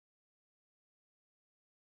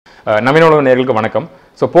நவீன நேயர்களுக்கு வணக்கம்.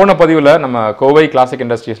 ஸோ போன பதிவில் நம்ம கோவை கிளாசிக்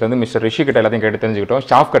இண்டஸ்ட்ரீஸ்லேருந்து மிஸ்டர் ரிஷி கிட்ட எல்லாத்தையும் கேட்டு தெரிஞ்சுக்கிட்டோம்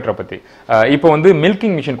ஷாஃப் கட்டரை பற்றி. இப்போ வந்து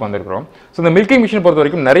மில்கிங் மிஷினுக்கு வந்திருக்கிறோம். ஸோ இந்த மில்கிங் மிஷின் பொறுத்த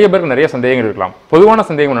வரைக்கும் நிறைய பேருக்கு நிறைய சந்தேகங்கள் இருக்கலாம். பொதுவான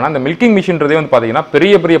சந்தேகம் என்னன்னா, இந்த மில்கிங் மிஷின்றதே வந்து பார்த்தீங்கன்னா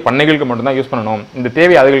பெரிய பெரிய பண்ணைகளுக்கு மட்டும்தான் யூஸ் பண்ணணும், இந்த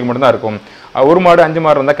தேவை அதுகளுக்கு மட்டும்தான் இருக்கும். ஒரு மாடு 5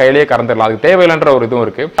 மாடு இருந்தால் கையிலேயே கறந்துடலாம், அதுக்கு தேவையில்லைன்ற ஒரு இதுவும்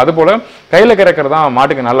இருக்கு. அதுபோல கையில் கறக்கிறது தான்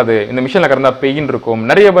மாட்டுக்கு நல்லது, இந்த மிஷினில் கறந்தா பெயின் இருக்கும்,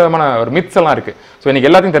 நிறைய விதமான ஒரு மித்ஸ் எல்லாம் இருக்கு. ஸோ இன்னைக்கு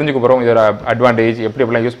எல்லாத்தையும் தெரிஞ்சுக்க போகிறோம், இதோட அட்வான்டேஜ் எப்படி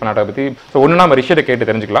எப்படிலாம் யூஸ் பண்ணாட்ட பற்றி. ஸோ ஒன்று நம்ம ரிஷியை கேட்டு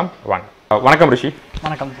தெரிஞ்சுக்கலாம் வாங்க. வணக்கம் ரிஷி.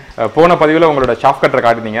 வணக்கம். போன பதிவில் உங்களோட ஷாஃப் கட்டரை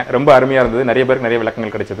காட்டினீங்க, ரொம்ப அருமையாக இருந்தது, நிறைய பேருக்கு நிறைய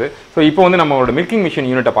விளக்கங்கள் கிடைச்சது. ஸோ இப்போ வந்து நம்மளோட மில்கிங் மிஷின்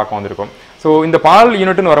யூனிட்டை பார்க்க வந்திருக்கோம். ஸோ இந்த பால்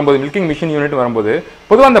யூனிட்னு வரும்போது, மில்கிங் மிஷின் யூனிட் வரும்போது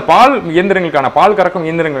பொதுவாக அந்த பால் இயந்திரங்களுக்கான பால் கறக்கும்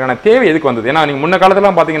இயந்திரங்களுக்கான தேவை எதுக்கு வந்தது? ஏன்னா நீங்கள் முன்ன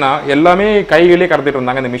காலத்துலாம் பார்த்தீங்கன்னா எல்லாமே கைகளே கறந்துட்டு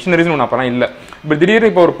இருந்தாங்க, இந்த மிஷினரிஸ் ஒன்று அப்போலாம் இல்லை. இப்போ திடீர்னு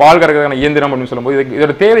இப்போ ஒரு பால் கறக்கிறதுக்கான இயந்திரம் அப்படின்னு சொல்லும்போது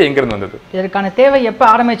இதோட தேவை எங்கிருந்து வந்தது? இதற்கான தேவை எப்போ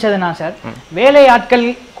ஆரம்பிச்சதுன்னா சார், வேலை ஆட்கள்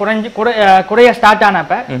குறைய ஸ்டார்ட்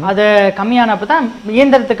ஆனப்ப, அது கம்மியானப்ப தான்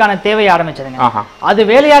இயந்திரத்துக்கான தேவை ஆரம்பிச்சதுங்க. அது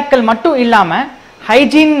வேலையாட்கள் மட்டும் இல்லாம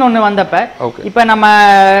ஹைஜீன் ஒண்ணு வந்தப்ப, இப்ப நம்ம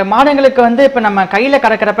மாடுங்களுக்கு வந்து இப்ப நம்ம கையில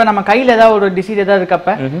கறக்கிறப்ப நம்ம கையில ஏதாவது ஒரு டிசீஸ் ஏதாவது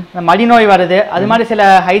இருக்கப்ப மடிநோய் வருது, அது மாதிரி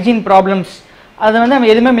சில ஹைஜீன் ப்ராப்ளம்ஸ், அது வந்து நம்ம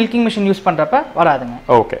எதுவுமே மில்கிங் மிஷின் யூஸ் பண்றப்ப வராதுங்க.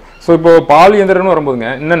 ஓகே. ஸோ இப்போ பால் இயந்திரம்னு வரும்போதுங்க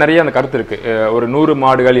இன்னும் நிறைய அந்த கருத்து இருக்கு. ஒரு 100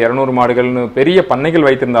 மாடுகள் 200 மாடுகள்னு பெரிய பண்ணைகள்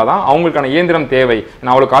வைத்திருந்தாதான் அவங்களுக்கான இயந்திரம் தேவை.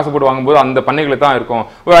 நான் அவ்வளோ காசு போட்டு வாங்கும்போது அந்த பண்ணைகளுக்கு தான் இருக்கும்.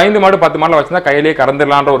 ஒரு 5 மாடு 10 மாடுல வச்சிருந்தா கையிலேயே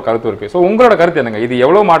கறந்துடலான்ற ஒரு கருத்து இருக்கு. ஸோ உங்களோட கருத்து என்னங்க? இது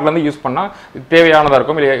எவ்வளவு மாடுல இருந்து யூஸ் பண்ணா தேவையானதா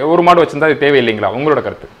இருக்கும், இல்லை ஒரு மாடு வச்சிருந்தா இது தேவை இல்லைங்களா? உங்களோட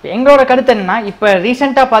கருத்து? எங்களோட கருத்து என்னன்னா, இப்ப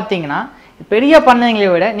ரீசெண்டா பாத்தீங்கன்னா பெரிய பண்ணைகளை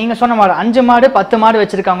விட நீங்க சொன்ன மாதிரி 5 மாடு 10 மாடு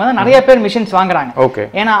வச்சிருக்காங்க தான் நிறைய பேர் மிஷின்ஸ் வாங்குறாங்க. ஓகே.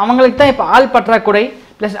 ஏன்னா அவங்களுக்கு தான் இப்ப ஆள் பற்றாக்குறை,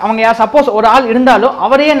 பிளஸ் அவங்க சப்போஸ் ஒரு ஆள் இருந்தாலும்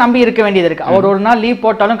அவரையே நம்பி இருக்க வேண்டியது இருக்கு. அவர் ஒரு நாள் லீவ்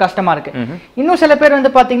போட்டாலும் கஷ்டமா இருக்கு. இன்னும் சில பேர்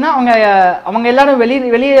வந்து பாத்தீங்கன்னா அவங்க எல்லாரும்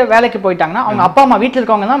வெளியே வேலைக்கு போயிட்டாங்கன்னா அவங்க அப்பா அம்மா வீட்டுல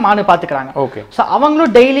இருக்கவங்க தான் மாடு பாத்துக்கிறாங்க. சோ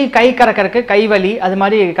அவங்களும் டெய்லி கை கறக்கறதுக்கு கை வலி அது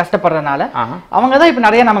மாதிரி கஷ்டப்படுறதுனால அவங்க தான் இப்ப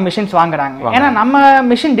நிறைய நம்ம மிஷின்ஸ் வாங்குறாங்க. ஏன்னா நம்ம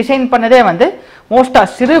மிஷின் டிசைன் பண்ணதே வந்து மோஸ்டா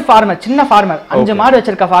சிறு ஃபார்மர், சின்ன ஃபார்மர், 5 மாடு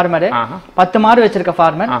வச்சிருக்க ஃபார்மர், 10 மாடு வச்சிருக்க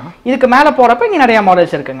ஃபார்மர், இதுக்கு மேல போறப்ப இங்க நிறைய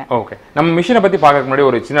மாடல்ஸ் இருக்குங்க. ஓகே. நம்ம மிஷினை பத்தி பார்க்க முன்னாடி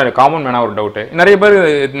ஒரு சின்ன காமன் மேனா ஒரு டவுட். நிறைய பேர்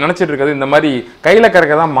நினைச்சிட்டு இருக்கிறது, இந்த மாதிரி கையில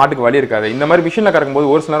கறக்கதா மாட்டுக்கு வலி இருக்காது, இந்த மாதிரி மிஷின்ல கறக்கும் போது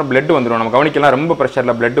ஒரு சில நேரம் பிளட் வந்துடும், நம்ம கவனிக்கலாம் ரொம்ப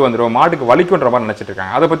பிரஷர்ல பிளட் வந்துடும், மாட்டுக்கு வலிக்குன்ற மாதிரி நினைச்சிட்டு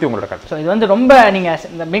இருக்காங்க. அதை பத்தி உங்களோட கருத்து? இது வந்து ரொம்ப நீங்க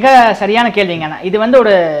மிக சரியான கேள்விங்க. இது வந்து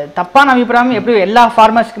ஒரு தப்பான அபிப்பிராயம் எப்படி எல்லா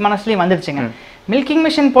ஃபார்மர்ஸ்க்கு மனசுலயும் வந்துருச்சுங்க. மில்கிங்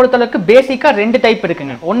மிஷின் பொறுத்தளவுக்கு பேசிக்கா 2 டைப்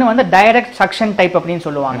இருக்குங்க. ஒன்னு வந்து டைரக்ட் சக்ஷன் டைப் அப்படின்னு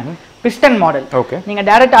சொல்லுவாங்க, பிஸ்டன் மாடல். நீங்க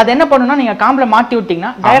டைரக்ட் அது என்ன பண்ணுனா, நீங்க காம்பல மாட்டி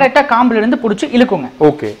விட்டீங்கன்னா டைரக்டா காம்பல இருந்து புடிச்சு இழுக்குங்க.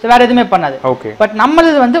 ஓகே. வேற எதுமே பண்ணாது. இப்ப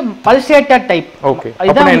நம்மளது வந்து பல்சேட்டர் டைப். ஓகே.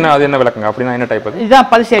 அப்படினா என்ன, அது என்ன விளக்குங்க? அப்படினா என்ன டைப் அது? இதான்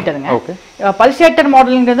பல்சேட்டருங்க. ஓகே. பல்சேட்டர்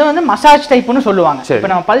மாடல்ங்கிறது வந்து மசாஜ் டைப்னு சொல்லுவாங்க. இப்ப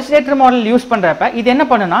நம்ம பல்சேட்டர் மாடல் யூஸ் பண்றப்ப இது என்ன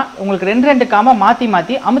பண்ணுனா, உங்களுக்கு 2 காம்ப மாத்தி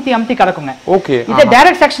அமுத்தி கறக்குங்க. ஓகே. இது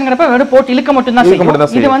டைரக்ட் சக்ஷன்ங்கறப்ப வெறும் போட்டு இழுக்க மட்டும் தான்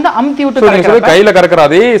செய்யும். இது வந்து அமுத்தி விட்டு கறக்குறப்ப கையில கறக்குற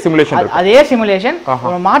அதே சிமுலேஷன் இருக்கு. அதே சிமுலேஷன்.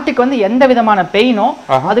 ஒரு மாட்டுக்கு வந்து எந்த விதமான பெயினோ,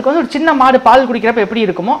 அதுக்கு வந்து சின்ன மாடு பால் குடிக்கிறப்ப எப்படி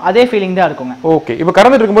இருக்குமோ அதே ஃபீலிங் தான் இருக்குங்க. ஓகே. இப்போ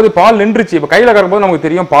கறந்துட்டு இருக்கும்போது பால் நின்றுச்சு, இப்போ கையில கறக்கும்போது நமக்கு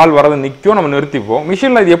தெரியும் பால் வரது நிக்கும், நம்ம நிறுத்திப்போம்.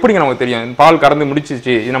 மிஷின்ல இது எப்படிங்க நமக்கு தெரியும் பால் கறந்து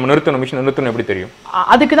முடிச்சிச்சு, நம்ம நிறுத்தணும், மிஷின் நிறுத்தணும் எப்படி தெரியும்?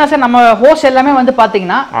 அதுக்கு தான் சார் நம்ம ஹோஸ் எல்லாமே வந்து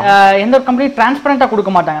பாத்தீங்கன்னா எந்த ஒரு கம்பெனி டிரான்ஸ்பரண்டா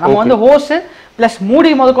கொடுக்க மாட்டாங்க. நம்ம வந்து ஹோஸ் பிளஸ் மூடி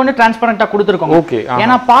முதற்கொண்டு டிரான்ஸ்பரண்டா கொடுத்துருக்கோம்.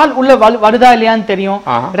 ஏன்னா பால் உள்ள வருதா இல்லையான்னு தெரியும்.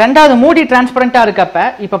 ரெண்டாவது மூடி டிரான்ஸ்பரண்டா இருக்கப்ப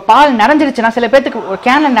இப்ப பால் நிறைஞ்சிருச்சுன்னா சில பேருக்கு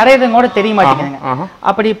கேன்ல நிறையறது கூட தெரிய மாட்டேங்குதுங்க.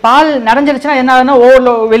 அப்படி பால் நிறைஞ்சிருச்சுன்னா என்ன ஆகுதுன்னா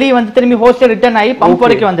ஓவர்ல வெளியே வந்து திரும்பி ஹோஸ்ல ரிட்டர்ன் ஆகி பம்ப்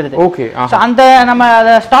வரைக்கும் வந்துருது. அந்த நம்ம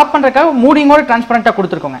அதை ஸ்டாப் பண்றதுக்காக மூடிங்கோட டிரான்ஸ்பரண்டா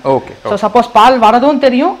கொடுத்துருக்கோங்க. சோ சப்போஸ் பால் வரதும்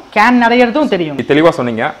தெரியும், கேன் நிறையறதும் தெரியும். தெளிவா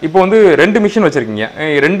சொன்னீங்க. இப்போ வந்து 2 மிஷின் வச்சிருக்கீங்க,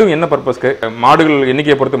 ரெண்டும் என்ன பர்பஸ்க்கு? மாடுகள்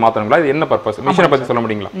எண்ணிக்கையை பொறுத்து மாத்தணுங்களா? இது என்ன பர்பஸ்? மிஷினை பத்தி சொல்ல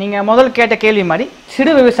முடியுங்களா? நீங்க முதல் கேட்ட கேள்வி மாதிரி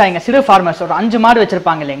சிறு விவசாயிங்க, சிறு ஃபார்மர்ஸ் ஒரு 5 மாடு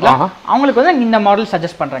வச்சிருப்பாங்க இல்லைங்களா, அவங்களுக்கு வந்து இந்த மாடல்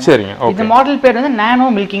சஜஸ்ட் பண்றாங்க. சரிங்க. இந்த மாடல் பேர் வந்து நானோ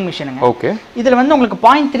மில்கிங் மிஷினுங்க. ஓகே. இதுல வந்து உங்களுக்கு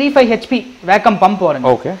 0.35 HP வேக்கம் பம்ப்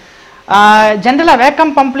வருங்க. ஓகே. ஜெனரலா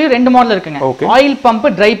வேக்கம் பம்ப்லயும் 2 மாடல் இருக்குங்க, ஆயில் பம்ப்,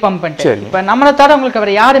 ட்ரை பம்ப். இப்ப நம்மள தவிர உங்களுக்கு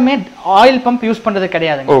வேற யாருமே ஆயில் பம்ப் யூஸ் பண்றது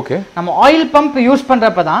கிடையாதுங்க. ஓகே. நம்ம ஆயில் பம்ப் யூஸ்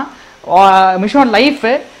பண்றப்பதான் மிஷினோட லைஃப்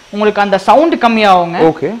உங்களுக்கு அந்த சவுண்ட் கம்மியாகுங்க,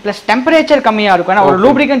 பிளஸ் டெம்பரேச்சர் கம்மியா இருக்கும். ஏன்னா ஒரு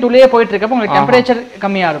லூப்ரிகன்ட் உள்ளே போயிட்டு இருக்கப்ப உங்களுக்கு டெம்பரேச்சர்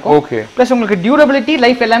கம்மியா இருக்கும், பிளஸ் உங்களுக்கு டியூரபிலிட்டி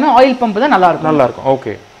லைஃப் எல்லாமே ஆயில் பம்ப் தான் நல்லா இருக்கும்.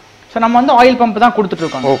 ஓகே. சோ நம்ம வந்து ஆயில் பம்ப் தான் கொடுத்துட்டு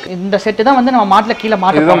இருக்கோம். இந்த செட் தான் வந்து நம்ம மாட்டுல கீழ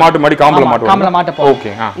காம்பல மாட்ட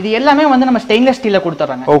போறோம். இது எல்லாமே வந்து நம்ம ஸ்டெயின்லெஸ் ஸ்டீல்ல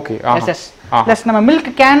கொடுத்துறாங்க. ஓகே. SS பிளஸ் நம்ம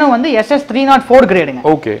மில்க் கேனும் வந்து SS 304 கிரேடுங்க.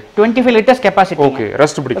 Okay. 25 litres capacity. Okay.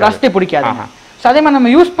 Rust பிடிக்காது. அதே மாதிரி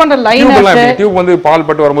நம்ம யூஸ் பண்ற லைனர்ஸ், டியூப் வந்து பால்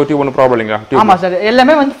பட்டு வரும்போது டியூப் ஒன்றும் ப்ராப்ளம் இல்லைங்களா? ஆமா சார்,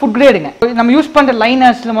 எல்லாமே வந்து ஃபுட் கிரேடுங்க. நம்ம யூஸ் பண்ற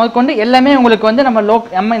லைனர்ஸ்ல முதற்கொண்டு எல்லாமே உங்களுக்கு வந்து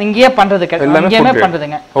நம்ம இங்கேயே பண்றது, இங்கேயே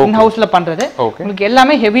பண்றதுங்க, இன் ஹவுஸ்ல பண்றது. உங்களுக்கு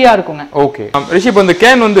எல்லாமே ஹெவியா இருக்குங்க. ஓகே. ரிஷி, இப்போ இந்த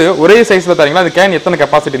கேன் வந்து ஒரே சைஸ்ல தரீங்களா? அந்த கேன் எத்தனை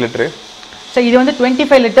கெபாசிட்டி லிட்டர்? சார் இது வந்து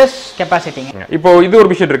 25 லிட்டர்ஸ் கெபாசிட்டிங்க. இப்போ இது ஒரு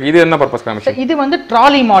மிஷின் இருக்கு, இது என்ன பர்பஸ்க்கான மிஷின்? இது வந்து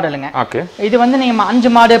ட்ராலி மாடலுங்க. ஓகே. இது வந்து நீங்க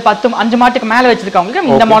 5 மாடு 5 மாட்டுக்கு மேல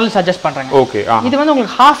வச்சிருக்கவங்களுக்கு இந்த மாடல் சஜஸ்ட் பண்றேங்க. ஓகே. இது வந்து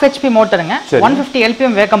உங்களுக்கு 1/2 HP மோட்டருங்க, 150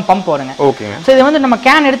 LPM வேக்கம் பம்ப் வருங்க. ஓகேங்க. சோ இது வந்து நம்ம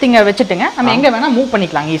கேன் எடுத்துங்க வச்சிட்டுங்க நம்ம எங்க வேணா மூவ்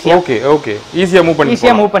பண்ணிக்கலாம் ஈஸியா. ஓகே ஓகே, ஈஸியா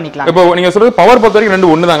மூவ் பண்ணிக்கலாம். இப்போ நீங்க சொல்றது பவர் பொறுத்த வரைக்கும்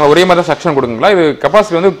ரெண்டு ஒண்ணு தாங்க, ஒரே மாதிரி செக்ஷன் கொடுங்களா? இது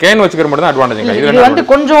கெபாசிட்டி வந்து கேன் வச்சுக்கிற மட்டும் தான் அட்வான்டேஜ்ங்க. இது வந்து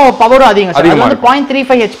கொஞ்சம் பவரும் அதிகம் சார். இது வந்து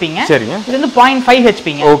 0.35 HP ங்க. சரிங்க. இது வந்து 0.5 HP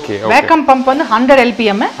ங்க. ஓகே. வேக்கம் பம்ப் வந்து 100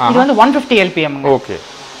 LPM, இது வந்து 150 LPM ங்க. ஓகே.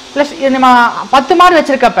 பிளஸ் நம்ம 10 மாடு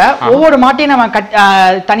வச்சிருக்கப்ப ஒவ்வொரு மாட்டையும் நம்ம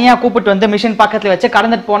தனியா கூப்பிட்டு வந்து மிஷின் பக்கத்துல வச்சு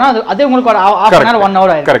கறந்துட்டு போனா அது உங்களுக்கு ஒரு half an hour 1 hour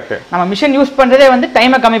ஆயிடும். நம்ம மிஷின் யூஸ் பண்றதே வந்து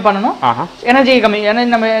டைமை கம்மி பண்ணணும், எனர்ஜி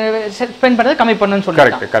நம்ம ஸ்பெண்ட் பண்றது கம்மி பண்ணணும்னு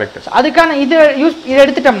சொல்றாங்க. கரெக்ட். அதுக்கான இதை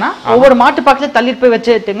எடுத்துட்டோம்னா ஒவ்வொரு மாட்டு பக்கத்துல தள்ளிட்டு போய்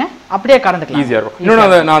வச்சுட்டுங்க அப்படியே கறந்துக்கலாம், ஈஸியா இருக்கும்.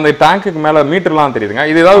 இன்னொன்னு நான் அந்த டேங்க்குக்கு மேல மீட்டர்லாம் தெரியுதுங்க,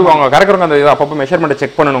 இது ஏதாவது அவங்க கறக்குறவங்க அந்த அப்பப்போ மெஷர்மெண்ட்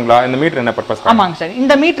செக் பண்ணணுங்களா? இந்த மீட்டர் என்ன பர்பஸ்? ஆமாங்க சார்,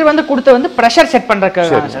 இந்த மீட்டர் வந்து கொடுத்து வந்து பிரஷர் செட்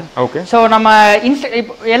பண்றதுக்கு சார். ஓகே. சோ நம்ம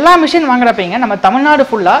எல்லா மிஷின் வாங்குறப்பீங்க நம்ம தமிழ்நாடு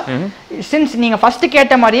ஃபுல்லா சின்ஸ் நீங்க ஃபர்ஸ்ட்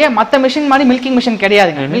கேட்ட மாதிரியே மத்த மிஷின் மாதிரி மில்கிங் மிஷின்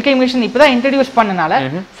கிடையாதுங்க. மில்கிங் மிஷின் இப்பதான் இன்ட்ரோடியூஸ் பண்ணனால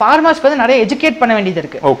ஃபார்மர்ஸ்க்கு வந்து நிறைய எஜுகேட் பண்ண வேண்டியது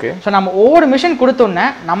இருக்கு. ஓகே. சோ நம்ம ஒவ்வொரு மிஷின் கொடுத்தோன்னே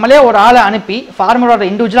நம்மளே ஒரு ஆளை அனுப்பி ஃபார்மரோட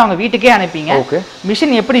இண்டிவிஜுவலா அவங்க வீட்டுக்கே அனுப்பிங்க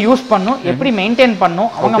மிஷின் எப்படி யூஸ் பண்ணும் எப்படி மெயின்டைன் பண்ணும்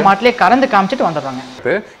அவங்க மாட்டிலே கறந்து காமிச்சிட்டு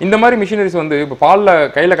வந்துடுறாங்க. இந்த மாதிரி மிஷினரிஸ் வந்து இப்போ பால்ல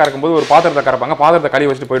கையில கறக்கும் போது ஒரு பாத்திரத்தை கறப்பாங்க, பாத்திரத்தை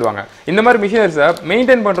கழுவி வச்சுட்டு போயிடுவாங்க. இந்த மாதிரி மிஷினரிஸை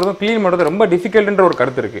மெயின்டைன் பண்றதும் க்ளீன் பண்றது ரொம்ப டிஃபிகல்ட்ன்ற ஒரு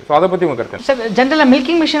கருத்து இருக்கு. ஸோ அதை பத்தி உங்க கருத்து? சார் ஜென்ரலா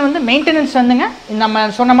மில்கிங் மிஷின் வந்து மெயின்டெனன்ஸ் வந்துங்க நம்ம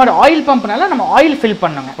சொன்ன மாதிரி ஆயில் பம்ப்னால நம்ம ஆயில் ஃபில்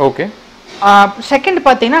பண்ணுங்க. ஓகே. செகண்ட்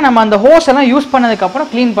பாத்தீங்கன்னா நம்ம அந்த ஹோஸ் எல்லாம் யூஸ் பண்ணதுக்கு அப்புறம்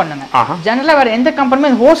க்ளீன் பண்ணுங்க. ஜெனரலா வேற எந்த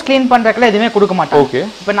கம்பெனியும் ஹோஸ் க்ளீன் பண்றதுக்குலாம் எதுவுமே கொடுக்க மாட்டாங்க. ஓகே.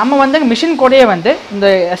 இப்போ நம்ம வந்து மிஷின் கூடயே வந்து இந்த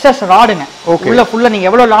எஸ்எஸ் ராடுங்க உள்ள ஃபுல்லா நீங்க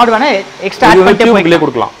எவ்வளவு லாட் வேணா எக்ஸ்ட்ரா ஆட் பண்ணிட்டே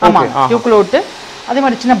போய்க்கலாம். ஆமா, டியூப்ல விட்டு அதே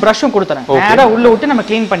மாதிரி சின்ன பிரஷும் கொடுத்துறேன் நேரா உள்ள விட்டு நம்ம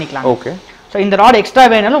க்ளீன் பண்ணிக்கலாம். ஓகே. சோ இந்த ராட் எக்ஸ்ட்ரா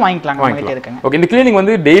வேணாலும் வாங்கிக்கலாம் நம்மகிட்ட இருக்குங்க. ஓகே. இந்த க்ளீனிங்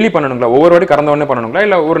வந்து டெய்லி பண்ணணுங்களா? ஒவ்வொரு வாட்டி கறந்த உடனே பண்ணணுங்களா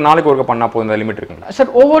இல்ல ஒரு நாளைக்கு ஒருக்க பண்ணா போதும் அந்த லிமிட் இருக்குங்களா? சார்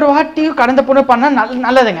ஒவ்வொரு வாட்டியும் கறந்த போன பண்ணா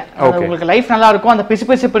நல்லதுங்க. உங்களுக்கு லைஃப் நல்லா இருக்கும், அந்த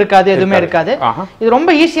பிசுபிசுப்பு இருக்காது, எதுவுமே இருக்காது. இது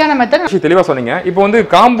ரொம்ப ஈஸியான மெத்தட். தெளிவா சொன்னீங்க. இப்போ வந்து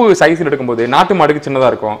காம்பு சைஸ்ல எடுக்கும்போது நாட்டு மாடுக்கு சின்னதா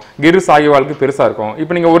இருக்கும், கிரு சாகிவாலுக்கு பெருசா இருக்கும்.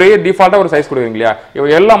 இப்போ நீங்க ஒரே டிஃபால்ட்டா ஒரு சைஸ் கொடுக்குறீங்க இல்லையா?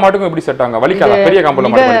 எல்லா மாட்டுக்கும் எப்படி செட் ஆகும்? வலிக்காதா? பெரிய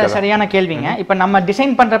காம்புல மாடு வலிக்காதா? சரியான கேள்விங்க. இப்போ நம்ம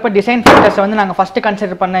டிசைன் பண்றப்ப டிசைன் ஃபேக்டர்ஸ் வந்து நாங்க ஃபர்ஸ்ட்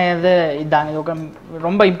கன்சிடர் பண்ணது இதாங்க,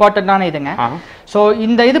 ரொம்ப இம்பார்ட்டன்டான இதுங்க. சோ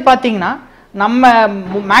இந்த இது பாத்தீங்கன்னா நம்ம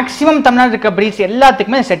மேக்ஸிமம் தமிழ்நாடு இருக்க பிரீட்ஸ்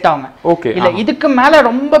எல்லாத்துக்குமே செட் ஆகுங்க. ஓகே. இல்ல இதுக்கு மேல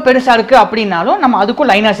ரொம்ப பெருசா இருக்கு அப்படினாலும் நம்ம அதுக்கு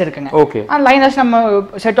லைனர்ஸ் இருக்குங்க. ஓகே. அந்த லைனர்ஸ் நம்ம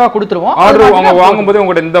செட்டா கொடுத்துருவோம். ஆர்டர் அவங்க வாங்கும்போது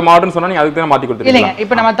உங்க இந்த மாடல்னு சொன்னா நீங்க அதுக்கு தான் மாத்தி கொடுத்துருவீங்க. இல்லங்க,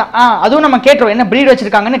 இப்போ நம்ம அதுவும் நம்ம கேட்றோம் என்ன பிரீட்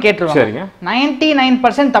வச்சிருக்காங்கன்னு கேட்றோம். சரிங்க.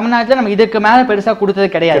 99% தமிழ்நாட்டுல நம்ம இதுக்கு மேல பெருசா கொடுத்தது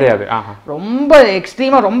கிடையாது. ரொம்ப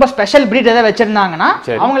எக்ஸ்ட்ரீமா ரொம்ப ஸ்பெஷல் பிரீட் ஏதாவது வச்சிருந்தாங்கன்னா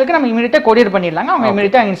அவங்களுக்கு நம்ம இமிடியேட்டா கொரியர் பண்ணிடலாங்க, அவங்க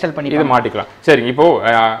இமிடியேட்டா இன்ஸ்டால் பண்ணி இத மாட்டிக்கலாம். சரிங்க. இப்போ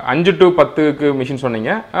 5 to 10க்கு மிஷின்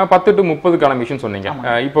சொன்னீங்க, 10 to 30 மிஷின் சொன்னீங்க.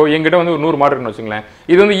 இப்போ என்கிட்ட வந்து ஒரு 100 மாடு இருக்குன்னு வச்சுங்களேன்,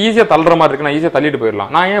 இது வந்து ஈஸியா தள்ளுற மாதிரி இருக்கு, நான் ஈஸியா தள்ளிட்டு போயிடலாம்.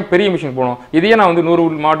 நான் ஏன் பெரிய மிஷின் போகணும்? இதையே நான் வந்து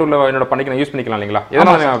 100 மாடு உள்ள என்னோட பண்ணைக்கு நான் யூஸ் பண்ணிக்கலாம் இல்லைங்களா?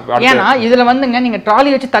 ஏன்னா இதுல வந்துங்க நீங்க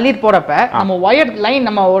ட்ராலி வச்சு தள்ளிட்டு போறப்ப நம்ம ஒயர் லைன்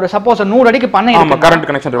நம்ம ஒரு சப்போஸ் 100 அடிக்கு பண்ணை இருக்கு, கரண்ட்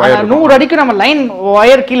கனெக்ஷன் வயர் 100 அடிக்கு நம்ம லைன்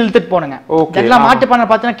ஒயர் கீழ இழுத்துட்டு போணுங்க. இதெல்லாம் மாட்டு பண்ண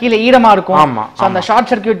பார்த்தா கீழ ஈரமா இருக்கும், சோ அந்த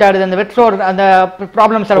ஷார்ட் சர்க்யூட் ஆடுது, அந்த வெட் ஃப்ளோர் அந்த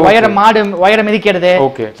ப்ராப்ளம்ஸ் ஒயரை மிதிக்கிறது,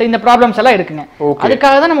 சோ இந்த ப்ராப்ளம்ஸ் எல்லாம் இருக்குங்க.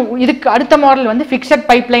 அதுக்காக தான் நம்ம இதுக்கு அடுத்த மாடல் வந்து ஃபிக்ஸட்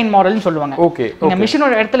பைப்லைன் மாடல்னு சொல்லுவாங்க. ஓகே. நீங்க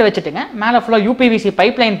மிஷினோட இடத்துல வச்சிட்டுங்க மேல ஃபுல்லா யூபிவிசி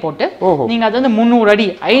பைப்லைன் போட்டு நீங்க அது வந்து 300 அடி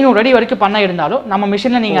 500 அடி வரைக்கும் பண்ண இருந்தாலும் நம்ம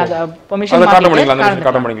மிஷின்ல நீங்க அத மிஷின்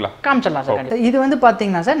காமிச்சலாம் சார். இது வந்து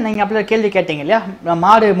பாத்தீங்கன்னா சார் நீங்க அப்படி கேள்வி கேட்டீங்க இல்லையா,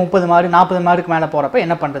 மாடு 30 மாடு 40 மாடுக்கு மேல போறப்ப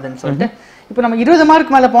என்ன பண்றதுன்னு சொல்லிட்டு, இப்போ நம்ம 20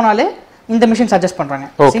 மாடுக்கு மேல போனாலே இந்த மிஷின் சஜஸ்ட் பண்றாங்க.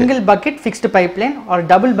 Single bucket fixed pipeline R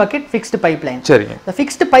double bucket fixed pipeline. சரிங்க. இந்த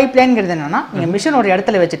ஃபிக்ஸ்ட் பைப்லைன்ங்கிறது என்னன்னா நீங்க மிஷின் ஒரு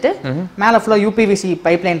இடத்துல வச்சுட்டு மேல ஃபுல்லா யூபிவிசி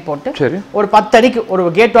பைப்லைன் போட்டு ஒரு 10 அடிக்கு ஒரு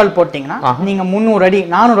கேட் வால் போட்டீங்கன்னா நீங்க 300 அடி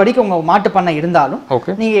 400 அடிக்கு உங்க மாட்டு பண்ணை இருந்தாலும்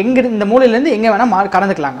நீங்க எங்க இந்த மூலையில இருந்து எங்க வேணா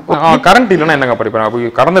கறந்துக்கலாங்க. கரண்ட் இல்லனா என்னங்க படிப்பேன்?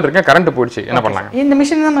 அப்ப கறந்துட்டு இருக்கேன், கரண்ட் போயிடுச்சு, என்ன பண்ணலாங்க? இந்த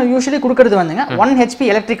மிஷின் நம்ம யூசுவலி கொடுக்கிறது வந்துங்க 1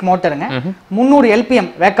 HP electric மோட்டருங்க, 300 LPM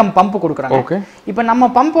vacuum pump கொடுக்குறாங்க. இப்போ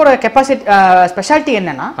நம்ம பம்போட கெபாசிட்டி ஸ்பெஷாலிட்டி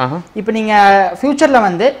என்னன்னா, இப்போ நீங்க ஃபியூச்சர்ல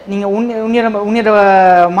வந்து நீங்க உன்னிர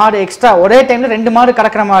மாடு எக்ஸ்ட்ரா ஒரே டைம்ல 2 மாடு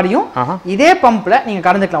கறக்குற மாதிரியும் இதே பம்ப்ல நீங்க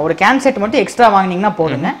கறந்துக்கலாம். ஒரு கேன் செட் மட்டும் எக்ஸ்ட்ரா வாங்குனீங்கன்னா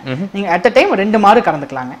போடுங்க, நீங்க அட் a டைம் 2 மாடு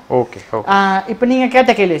கறந்துக்கலாங்க. ஓகே. இப்போ நீங்க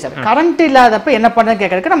கேட்ட கேள்வி சார், கரண்ட் இல்லாதப்ப என்ன பண்றதுன்னு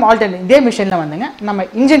கேக்குறதுக்கு நம்ம ஆல்டர்னேட் இதே மிஷின்ல வந்துங்க நம்ம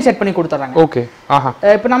இன்ஜின் செட் பண்ணி கொடுத்துறாங்க. ஓகே.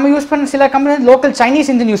 இப்போ நம்ம யூஸ் பண்ண சில company local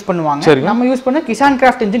Chinese engine use பண்ணுவாங்க, நம்ம யூஸ் பண்ண கிசான்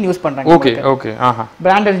கிராஃப்ட் இன்ஜின் யூஸ் பண்றாங்க. ஓகே.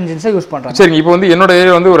 பிராண்டட் இன்ஜின்ஸ் யூஸ் பண்றாங்க. சரி, இப்போ வந்து என்னோட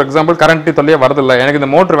ஏரியா வந்து ஒரு எக்ஸாம்பிள் கரண்ட் தொல்லையே வரது இல்ல, எனக்கு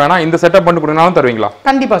இந்த மோட்டர் வேணா இந்த செட்டப் பண்ணி கொடுங்கனாலும் தருவீங்களா?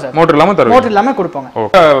 கண்டிப்பா சார். மோட்டர் இல்லாம தருவீங்க? மோட்டர் இல்லாம கொடுப்போங்க.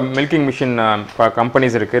 மில்கிங் மிஷின்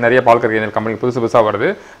கம்பெனிஸ் இருக்கு, நிறைய பால் கறக்கிற கம்பெனி புதுசா வருது.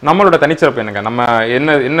 நம்மளோட தனிச்சிறப்பு என்னங்க? நம்ம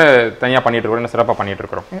என்ன தனியா பண்ணிட்டு இருக்கோம், என்ன சிறப்பா பண்ணிட்டு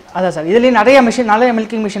இருக்கோம்? அதான் சார், இதுலயே நிறைய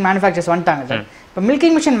மில்கிங் மிஷின் மேனுஃபேக்சர்ஸ் வந்துட்டாங்க சார். இப்போ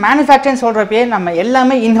மில்கிங் மிஷின் மேனுஃபேக்சரிங் சொல்றப்பே நம்ம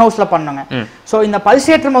எல்லாமே இன்ஹவுஸ்ல பண்ணோங்க. ஸோ இந்த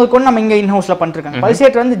பல்சேட்டர் முதற்கொண்டு நம்ம இங்க இன்ஹவுஸ்ல பண்ணிருக்கோம்.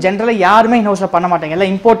 பல்சேட்டர் வந்து ஜென்ரலா யாருமே இன்ஹவுஸ்ல பண்ண மாட்டாங்க,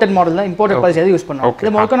 எல்லாம் இம்போர்ட்டட் மாடல் தான், இம்போர்ட்டட் பல்சேட்டர் யூஸ் பண்ணுவோம்.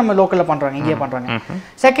 இது முதற்கொண்டு நம்ம லோக்கல்ல பண்றாங்க, இங்கே பண்றாங்க.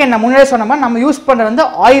 செகண்ட், நான் முன்னாடி சொன்ன மாதிரி நம்ம யூஸ் பண்றது வந்து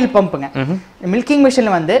ஆயில் பம்புங்க. மில்கிங்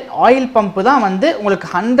மிஷின்ல வந்து ஆயில் பம்ப் தான் வந்து உங்களுக்கு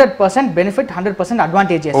 100% benefit, 100%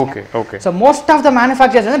 advantages. So most of the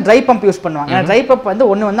manufacturers வந்து ட்ரை பம்ப் யூஸ் பண்ணுவாங்க. ட்ரை பம்ப் வந்து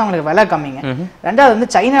ஒன்னு வந்து அவங்களுக்கு விலை கம்மிங்க, ரெண்டாவது வந்து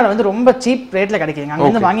சைனால வந்து ரொம்ப சீப் ரேட்ல கிடைக்குங்க, அங்க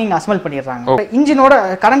வந்து வாங்கி இங்க அசெம்பிள் பண்ணிடுறாங்க. இன்ஜினோட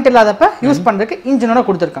கரண்ட் இல்லாதப்ப யூஸ் பண்றதுக்கு இன்ஜினோட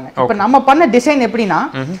கொடுத்துருக்காங்க. இப்போ நம்ம பண்ண டிசைன் எப்படின்னா,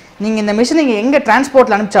 நீங்க இந்த மிஷின் நீங்க எங்க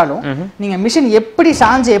டிரான்ஸ்போர்ட்ல அனுப்பிச்சாலும், நீங்க மிஷின் எப்படி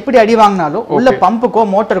சாஞ்சு எப்படி அடி வாங்கினாலும் உள்ள பம்புக்கோ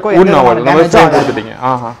மோட்டருக்கோ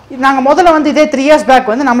நாங்க முதல்ல வந்து இதே 3 years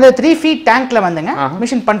பேக் வந்து நம்மளே 3 feet டேங்க்ல வந்துங்க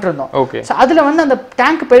மிஷின் பண்ணிருந்தோம். அதுல வந்து அந்த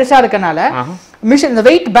டேங்க் பெருசா இருக்கனால மிஷின் இந்த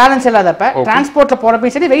வெயிட் பேலன்ஸ் இல்லாதப்ப டிரான்ஸ்போர்ட்ல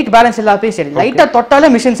போறப்பயும் சரி, வெயிட் பேலன்ஸ் இல்லாதப்பயும் சரி, லைட்டா தொட்டாலே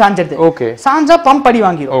மிஷின் சாஞ்சிடுது. சாஞ்சா பம்ப் அடி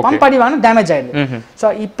வாங்கிடும், பம்ப் அடி வாங்க டேமேஜ் ஆயிடுது. சோ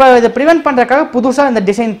இப்போ இதை பிரிவென்ட் பண்றதுக்காக புதுசா இந்த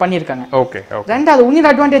டிசைன் பண்ணிருக்காங்க. ரெண்டாவது இன்னொரு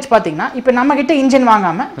அட்வான்டேஜ் பாத்தீங்கன்னா, இப்போ நம்ம கிட்ட இன்ஜின்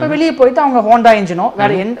வாங்காம இப்ப வெளியே போயிட்டு அவங்க ஹோண்டா இன்ஜினோ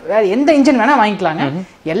வேற எந்த இன்ஜின் வேணா வாங்கிக்கலாங்க.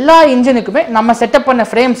 எல்லா இன்ஜினுக்குமே நம்ம செட்டப் பண்ண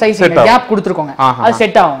ஃப்ரேம் சைஸ் கேப் கொடுத்துருக்கோங்க, அது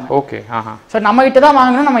செட் ஆகும். சோ நம்ம கிட்ட தான்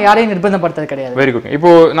வாங்கணும், நம்ம யாரையும் நிர்பந்தப்படுத்துறது கிடையாது. Very good. இப்போ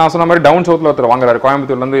நான் சொன்ன மாதிரி டவுன் சவுத்ல ஒருத்தர் வாங்குறாரு,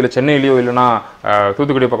 கோயம்புத்தூர்ல இருந்து இல்ல சென்னையிலயோ இல்லனா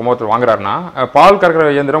தூத்துக்குடி பக்கம் ஒருத்தர் வாங்குறாருன்னா, பால் கறக்கிற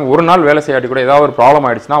இயந்திரம் ஒரு நாள் வேலை செய்யாட்டி கூட ஏதாவது ஒரு ப்ராப்ளம்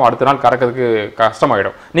ஆயிடுச்சுன்னா அடுத்த நாள் கறக்கிறதுக்கு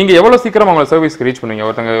கஷ்டமாயிடும். நீங்க எவ்வளவு சீக்கிரம் அவங்க சர்வீஸ்க்கு ரீச் பண்ணுவீங்க?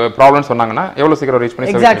 ஒருத்தங்க ப்ராப்ளம் சொன்னாங்கன்னா எவ்வளவு சீக்கிரம் ரீச்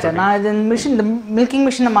பண்ணி? எக்ஸாக்ட் சார், நான் இந்த மிஷின் இந்த மில்கிங்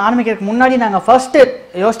மிஷின் நம்ம ஆரம்பிக்கிறதுக்கு முன்னாடி நாங்க ஃபர்ஸ்ட்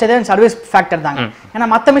யோசிச்சதே சர்வீஸ் ஃபேக்டர் தாங்க. ஏன்னா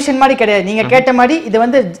மத்த மிஷின் மாதிரி கிடையாது, நீங்க கேட்ட மாதிரி இது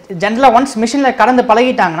வந்து ஜெனரலா ஒன்ஸ் மிஷின்ல கடந்து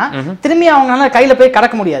பழகிட்டாங்கன்னா திரும்பி அவங்களால கையில போய்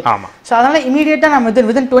கறக்க முடியாது. சோ அதனால இமிடியேட்டா நம்ம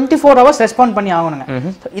within 24 hours ரெஸ்பாண்ட் பண்ணி ஆகணுங்க.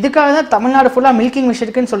 இதுக்காக தான் தமிழ்நாடு ஃபுல்லா மில்கிங்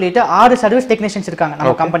மிஷினுக்குன்னு சொல்லிட்டு 6 சர்வீஸ் டெக்னீஷியன்ஸ் இருக்காங்க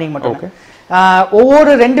நம்ம கம்பெனிக்கு மட்டும்.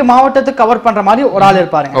 ஒவ்வொரு 2 மாவட்டத்துக்கு கவர் பண்ற மாதிரி ஒரு ஆள்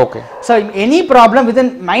இருப்பாருங்க. So any problem with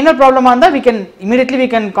minor ப்ராப்ளமா இருந்தா we can immediately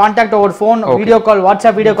contact over phone, video call,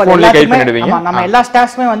 WhatsApp video call எல்லாமே நம்ம எல்லா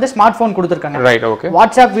ஸ்டாஃப்ஸ்மே வந்து ஸ்மார்ட் போன் கொடுத்திருக்காங்க. Right, okay.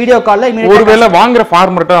 வாட்ஸ்அப் வீடியோ கால்ல இமிடியேட்டா ஒருவேளை வாங்குற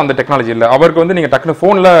ஃபார்மர்ட்ட அந்த டெக்னாலஜி இல்ல, அவருக்கு வந்து நீங்க டக்குனு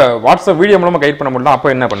போன்ல வாட்ஸ்அப் வீடியோ மூலமா கைட் பண்ண முடியல,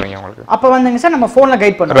 அப்ப என்ன பண்ணுவீங்க உங்களுக்கு? அப்ப வந்துங்க சார் நம்ம போன்ல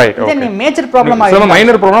கைட் பண்ணுவோம். இதே நீ மேஜர் ப்ராப்ளம் ஆயிடுச்சு,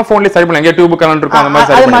 மைனர் ப்ராப்ளம் போன்ல சரி பண்ணலாம், டியூப் கனெக்ட் இருக்கும் அந்த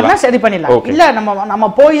மாதிரி சரி பண்ணிடலாம். இல்ல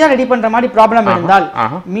நம்ம போய் தான் ரெடி பண்ற மாதிரி ப்ராப்ளம் இருந்தால்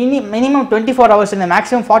மினிமம் 24 hours இந்த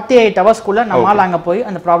மேக்ஸிமம் 48 hours குள்ள நம்மால அங்க போய்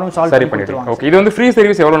அந்த ப்ராப்ளம் சால்வ் பண்ணி கொடுத்துருவாங்க. ஓகே. இது வந்து ஃப்ரீ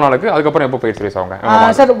சர்வீஸ் எவ்வளவு நாளுக்கு, அதுக்கு அப்புறம் எப்போ பெய்ட் சர்வீஸ் ஆகுங்க?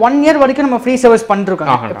 சார் 1 year வரைக்கும் நம்ம ஃப்ரீ சர்வீஸ்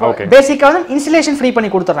பண்ணிருக்கோம். பேசிக்கா வந்து இன்ஸ்டலேஷன் ஃப்ரீ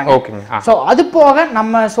பண்ணி கொடுத்துறாங்க. சோ அது போக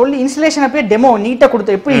நம்ம சொல்லி இன்ஸ்டலேஷன் அப்பே டெமோ நீட்டா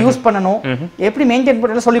கொடுத்து எப்படி யூஸ் பண்ணனும், எப்படி மெயின்டைன்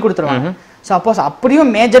பண்ணனும் சொல்லி கொடுத்துருவாங்க. சப்போஸ்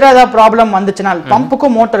அப்படியும் மேஜரா ஏதாவது ப்ராப்ளம் வந்துச்சுனா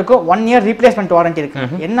பம்புக்கும் மோட்டருக்கும் 1 year ரீப்ளேஸ்மென்ட் வாரண்டி இருக்கு.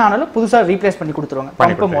 என்ன ஆனாலும் புதுசா ரீப்ளேஸ் பண்ணி கொடுத்துருவாங்க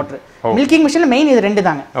பம்பு மோட்டர். மில்கிங் மிஷின்ல மெயின் இது 2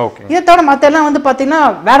 தாங்க. இத தவிர மத்த எல்லாம் வந்து பாத்தீங்கன்னா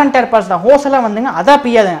வேர் அண்ட் டயர் பார்ட்ஸ் தான். ஹோஸ் எல்லாம் வந்துங்க அதா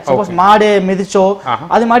பியாதுங்க. சப்போஸ் மாடு மிதிச்சோ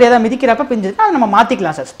அது மாதிரி ஏதாவது மிதிக்கிறப்ப பிஞ்சிருந்தா அதை நம்ம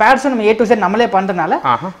மாத்திக்கலாம் சார். ஸ்பேர்ஸ் நம்ம A to Z நம்மளே பண்றனால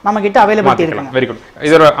நம்ம கிட்ட அவைலபிலிட்டி இருக்குங்க. Very good.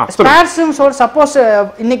 இதோட ஸ்பேர்ஸும் சப்போஸ்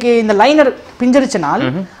இன்னைக்கு இந்த லைனர் பிஞ்சிருச்சுனால்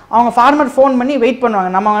அவங்க ஃபார்மர் ஃபோன் பண்ணி வெயிட் பண்ணுவாங்க.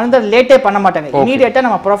 நம்ம வந்து லேட்டே பண்ண மாட்டாங்க, இமிடியேட்டா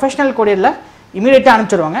நம்ம ப்ரொஃபஷனல் கொரியர்ல இமிடியேட்டா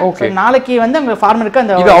அனுப்பிச்சிடுவாங்க. நாளைக்கு வந்து அவங்க ஃபார்மருக்கு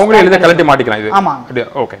அந்த இது அவங்களே எழுத கலட்டி மாட்டிக்கலாம். இது ஆமா.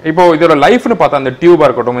 ஓகே. இப்போ இதோட லைஃப்னு பார்த்தா அந்த டியூபா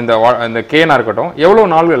இருக்கட்டும், இந்த கேனா இருக்கட்டும்,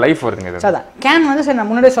 எவ்வளவு நாள் லைஃப் வருதுங்க இது? சார் கேன் வந்து சார் நான்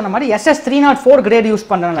முன்னாடியே சொன்ன மாதிரி SS304 கிரேட் யூஸ்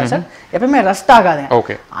பண்றனால சார் எப்பவுமே ரஸ்ட் ஆகாதுங்க.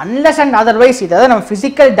 ஓகே. அன்லெஸ் அண்ட் அதர்வைஸ் இதை நம்ம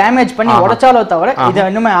பிசிக்கல் டேமேஜ் பண்ணி உடைச்சாலோ தவிர இது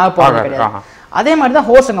இன்னுமே ஆக போறது கிடையாது. அதே மாதிரி தான்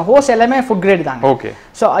ஹோஸ்ங்க, ஹோஸ் எல்லாமே ஃபுட் கிரேட் தாங்க. ஓகே.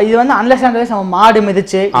 சோ இது வந்து அன்லெஸ் அண்ட் அதர்வைஸ் நம்ம மாடு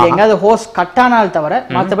மிதிச்சு எங்கயாவது ஹோஸ் கட்டானால் தவிர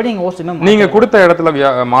மத்தபடி நீங்க ஹோஸ் நீங்க கொடுத்த இடத்துல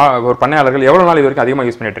ஒரு பண்ணையாளர்கள் எவ்வளவு நாள் இது வரைக்கும் அதிகமா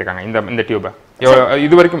யூஸ் பண்ணிட்டு இருக்காங்க இந்த டியூபை?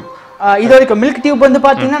 இது வரைக்கும் மில்க் டியூப் வந்து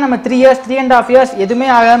பாத்தீங்கன்னா நம்ம 3 years 3.5 years எதுமே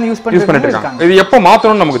ஆகாம யூஸ் பண்ணிட்டு இருக்காங்க. இது எப்போ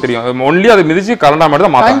மாத்தணும்னு நமக்கு தெரியும். ஒன்லி அது மிதிச்சு கரண்டா மட்டும்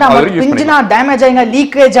தான் மாத்தணும். அது வரைக்கும் யூஸ் பண்ணி பிஞ்சினா டேமேஜ் ஆயினா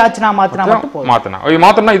லீக்கேஜ் ஆச்சுனா மாத்தனா மட்டும் போதும்.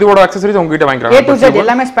 மாத்தனா இதோட அக்சஸரீஸ் உங்க கிட்ட வாங்கிக்கலாம். A to Z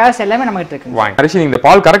எல்லாமே ஸ்பேர்ஸ் எல்லாமே நம்ம கிட்ட இருக்கு. ஹரிஷ், இந்த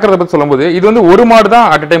பால் கறக்கறத பத்தி சொல்லும்போது இது வந்து ஒரு மாடு தான்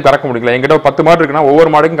அட் டைம் கறக்க முடியல. என்கிட்ட 10 மாடு இருக்குன்னா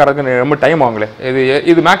ஒவ்வொரு மாடுக்கும் கறக்க ரொம்ப டைம் ஆகுங்களே.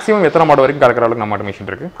 இது மேக்ஸிமம் எத்தனை மாடு வரைக்கும் கறக்கற அளவுக்கு நம்ம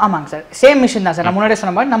மிஷின் இருக்கு? ஆமாங்க சார், சேம் மிஷின் தான் சார். நான் முன்னாடியே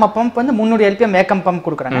சொன்ன மாதிரி நம்ம பம்ப் வந்து 300 LPM வேக்கம் பம்ப்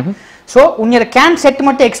கொடுக்குறாங்க. சோ உங்க கேன் செட்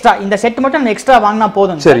மட்டும் எக்ஸ்ட்ரா, இந்த செட் மட்டும் நம்ம எக்ஸ்ட்ரா வாங்கினா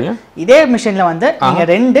போதும். சரி. இதே மிஷின்ல வந்து நீங்க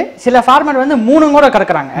 2 சில ஃபார்மர் வந்து 3 கூட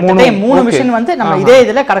கறக்குறாங்க. அட் டைம் 3 மிஷின் வந்து நம்ம இதே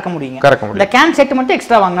இதுல கறக்க முடியுங்க. இந்த கேன் செட் மட்டும்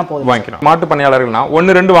எக்ஸ்ட்ரா வாங்கினா போதும். வாங்கிக்கலாம். மாட்டு பண்ணையாளர்கள்னா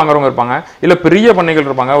 1-2 வாங்குறவங்க இருப்பாங்க, இல்ல பெரிய பண்ணைகள்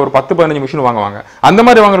இருப்பாங்க, ஒரு 10-15 மிஷின் வாங்குவாங்க. அந்த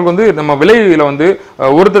மாதிரி வாங்குறதுக்கு வந்து நம்ம விலையில வந்து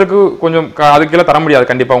ஒருத்தருக்கு கொஞ்சம் அதுக்கு தர முடியாது.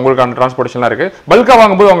 கண்டிப்பா உங்களுக்கு டிரான்ஸ்போர்ட்டேஷன்லாம் இருக்கு. பல்கா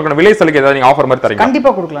வாங்கும்போது உங்களுக்கு விலை சலுகை ஏதாவது நீங்க ஆஃபர் மாதிரி தரீங்க?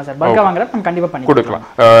 கண்டிப்பா கொடுக்கலாம் சார். பல்கா வாங்குறப்ப நம்ம கண்டிப்பா பண்ணி கொடுக்கலாம்.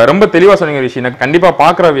 ரொம்ப தெளிவா சொன்னீங்க ரிஷி. எனக்கு கண்டிப்பா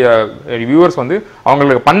பாக்குற வியூவர்ஸ் வந்து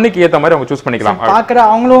அவங்களுக்கு பண்ணிக்கு ஏற்ற மாதிரி அவங்க சூஸ் பண்ணிக்கலாம். பார்க்குற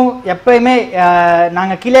அவங்களும் எப்பயுமே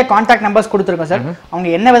நாங்கள் கீழே கான்டாக்ட் நம்பர்ஸ் கொடுத்துருக்கோம் சார். அவங்க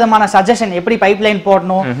என்ன விதமான சஜஷன், எப்படி பைப் லைன்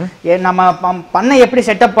போடணும், நம்ம பண்ண எப்படி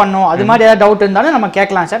செட்டப் பண்ணணும், அது மாதிரி ஏதாவது டவுட் இருந்தாலும் நம்ம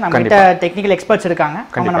கேட்கலாம் சார். நம்ம கிட்ட டெக்னிக்கல் எக்ஸ்பர்ட்ஸ் இருக்காங்க,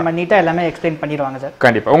 அவங்க நம்ம நீட்டாக எல்லாமே எக்ஸ்பிளைன் பண்ணிடுவாங்க சார்.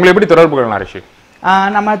 கண்டிப்பாக. உங்களை எப்படி தொடர்பு கொள்ளலாம் ரிஷி?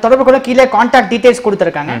 நம்ம தொடர்பு கூட கீழே கான்டாக்ட் டீடைல்ஸ்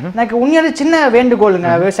கொடுத்துருக்காங்க. எனக்கு உண்மையான சின்ன வேண்டுகோளுங்க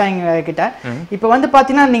விவசாயிங்க கிட்ட. இப்போ வந்து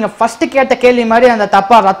பாத்தீங்கன்னா நீங்க ஃபர்ஸ்ட் கேட்ட கேள்வி மாதிரி அந்த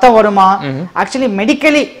தப்பா ரத்தம் வருமா, ஆக்சுவலி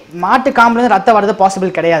மெடிக்கலி மாட்டு காம்புல ரத்தம் வரது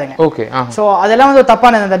பாசிபிள் கிடையாதுங்க. ஓகே. சோ அதெல்லாம் வந்து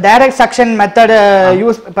தப்பான இந்த டைரக்ட் சக்ஷன் மெத்தட்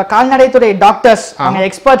யூஸ். இப்ப கால்நடைத்துறை டாக்டர்ஸ் அவங்க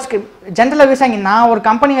எக்ஸ்பர்ட்ஸ்க்கு ஜென்ரலா விவசாயி, நான் ஒரு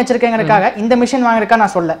கம்பெனி வச்சிருக்கேங்கிறதுக்காக இந்த மிஷின் வாங்குறதுக்காக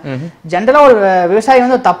நான் சொல்ல. ஜென்ரலா ஒரு விவசாயி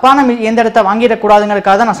வந்து தப்பான இயந்திரத்தை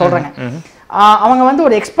வாங்கிடக்கூடாதுங்கிறதுக்காக தான் நான் சொல்றேங்க. அவங்க வந்து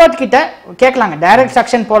ஒரு எக்ஸ்பர்ட் கிட்ட கேட்கலாங்க, டைரக்ட்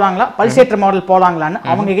சக்ஷன் போலாங்களா பல்சேட்டர் மாடல் போலாங்களான்னு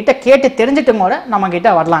அவங்க கிட்ட கேட்டு தெரிஞ்சுட்டு கூட நம்ம கிட்ட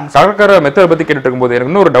வரலாங்க. கறக்கிற மெத்தட் பத்தி கேட்டுட்டு இருக்கும்போது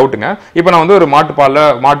எனக்கு இன்னொரு டவுட்டுங்க. இப்போ நான் வந்து ஒரு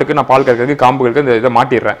மாட்டுக்கு நான் பால் கறக்கிறதுக்கு காம்புகளுக்கு இந்த இதை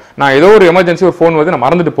மாட்டிடுறேன். நான் ஏதோ ஒரு எமர்ஜென்சி ஒரு ஃபோன் வந்து நான்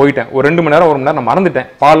மறந்துட்டு போயிட்டேன், ஒரு 2 மணி நேரம் 1 மணி நேரம் நான் மறந்துட்டேன்,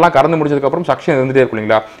 பால்லாம் கறந்து முடிச்சதுக்கு அப்புறம் சக்ஷன் இருந்துட்டே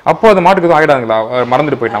இருக்குங்களா, அப்போ அந்த மாட்டுக்கு எதுவும் ஆகிடாதுங்களா?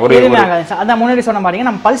 மறந்துட்டு போயிட்டேன் ஒரு எதுவுமே ஆகாது சார். அதான் முன்னாடி சொன்ன மாதிரி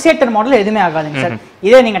நம்ம பல்சேட்டர் மாடல் எதுவுமே ஆகாதுங்க சார்.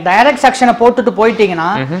 இதே நீங்க டைரக்ட் சக்ஷனை போட்டுட்டு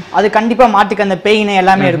போயிட்டீங்கன்னா அது கண்டிப்பா மாட்டுக்கு அந்த பெயின்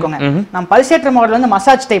எல்லாமே இருக்குங்க. நம்ம பல்சேட்டர் மாடல் வந்து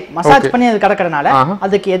மசாஜ் டைப், மசாஜ் பண்ணி அது கடக்கறனால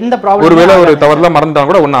அதுக்கு எந்த ப்ராப்ளம் ஒருவேளை ஒரு தவறுல மறந்தா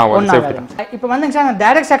கூட ஒண்ணு ஆகும். இப்போ வந்து sir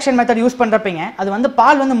direct suction method use பண்றப்பங்க அது வந்து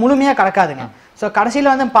பால் வந்து முழுமையா கறக்காதுங்க. ஸோ கடைசியில்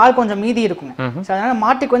வந்து பால் கொஞ்சம் மீதி இருக்குங்க. ஸோ அதனால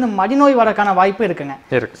மாட்டுக்கு வந்து மடிநோய் வரக்கான வாய்ப்பு இருக்குங்க.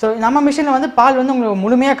 ஸோ நம்ம மிஷினில் வந்து பால் வந்து உங்களுக்கு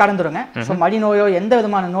முழுமையாக கறந்துருங்க. ஸோ மடிநோயோ எந்த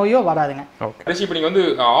விதமான நோயோ வராதுங்க. இப்போ நீங்கள் வந்து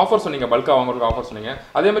ஆஃபர் சொன்னீங்க, பல்காக வாங்குறதுக்கு ஆஃபர் சொன்னீங்க.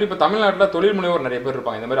 அதே மாதிரி இப்போ தமிழ்நாட்டில் தொழில் முனைவோர் நிறைய பேர்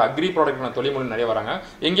இருப்பாங்க, இந்த மாதிரி அக்ரி ப்ராடக்ட் தொழில் முனைவர் நிறைய வராங்க.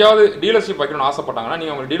 எங்கேயாவது டீலர்ஷிப் வைக்கணும்னு ஆசைப்பட்டாங்கன்னா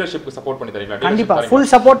நீங்கள் அவங்க டீலர்ஷிப்க்கு சப்போர்ட் பண்ணி தரீங்களா? கண்டிப்பாக ஃபுல்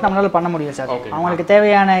சப்போர்ட் நம்மளால பண்ண முடியும் சார். அவங்களுக்கு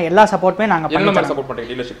தேவையான எல்லா சப்போர்ட்டுமே நாங்கள் என்ன சப்போர்ட் பண்ணுறீங்க?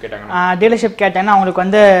 டீலர்ஷிப் கேட்டாங்கன்னா டீலர்ஷிப் கேட்டாங்கன்னா அவங்களுக்கு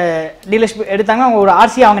வந்து டீலர்ஷிப் எடுத்தாங்கன்னா ஒரு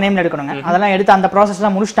ஆர்சி அவங்க நேம்ல எடுக்கணுங்க. அதெல்லாம் எடுத்து அந்த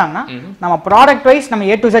ப்ராசஸ்லாம் முடிச்சிட்டாங்கன்னா நம்ம ப்ராடக்ட் வைஸ் நம்ம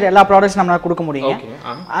A to Z எல்லா ப்ராடக்ட்ஸ் நம்மளால கொடுக்க முடியுங்க.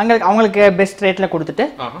 அவங்களுக்கு பெஸ்ட் ரேட்ல கொடுத்துட்டு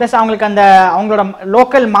ப்ளஸ் அவங்களுக்கு அந்த அவங்களோட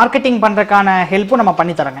லோக்கல் மார்க்கெட்டிங் பண்றதுக்கான ஹெல்ப்பும் நம்ம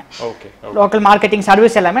பண்ணி தரோங்க. லோக்கல் மார்க்கெட்டிங்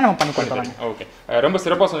சர்வீஸ் எல்லாமே நம்ம பண்ணி கொடுத்துறோங்க. ஓகே, ரொம்ப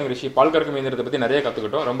சிறப்பாக சொன்னீங்க ரிஷி. பால் கறக்கும் இயந்திரத்தை பற்றி நிறைய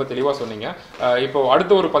கற்றுக்கிட்டோம், ரொம்ப தெளிவாக சொன்னீங்க. இப்போ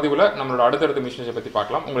அடுத்த ஒரு பதிவில் நம்மளோட அடுத்தடுத்த மிஷினை பற்றி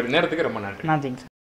பார்க்கலாம். உங்களுடைய நேரத்துக்கு ரொம்ப நன்றி. நன்றிங்க.